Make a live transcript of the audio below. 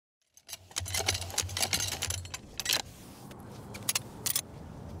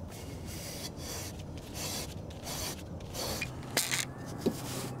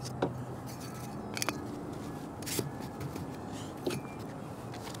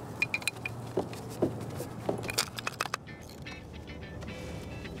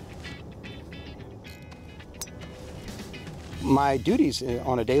My duties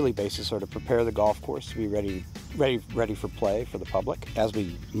on a daily basis are to prepare the golf course to be ready for play for the public. As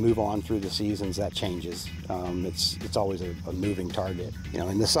we move on through the seasons, that changes. It's always a moving target. You know,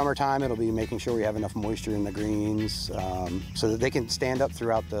 in the summertime, it'll be making sure we have enough moisture in the greens so that they can stand up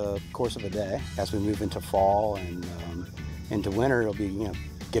throughout the course of a day. As we move into fall and into winter, it'll be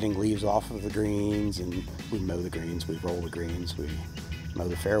getting leaves off of the greens, and we mow the greens, we roll the greens, we mow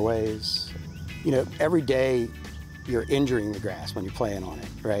the fairways. Every day you're injuring the grass when you're playing on it,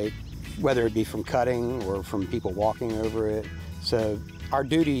 right? Whether it be from cutting or from people walking over it. So our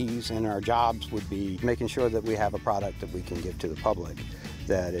duties and our jobs would be making sure that we have a product that we can give to the public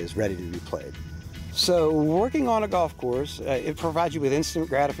that is ready to be played. So working on a golf course, it provides you with instant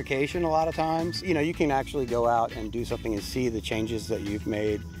gratification a lot of times. You can actually go out and do something and see the changes that you've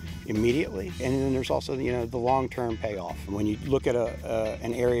made immediately. And then there's also, the long-term payoff. When you look at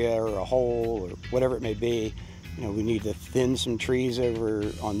an area or a hole or whatever it may be, we need to thin some trees over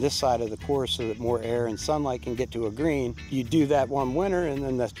on this side of the course so that more air and sunlight can get to a green. You do that one winter, and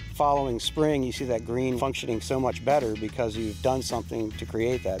then the following spring you see that green functioning so much better because you've done something to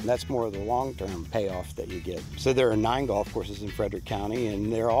create that, and that's more of the long-term payoff that you get. So there are 9 golf courses in Frederick County,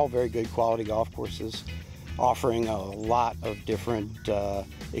 and they're all very good quality golf courses offering a lot of different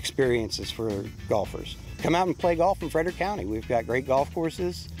experiences for golfers. Come out and play golf in Frederick County. We've got great golf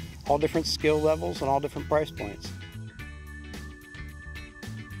courses, all different skill levels and all different price points.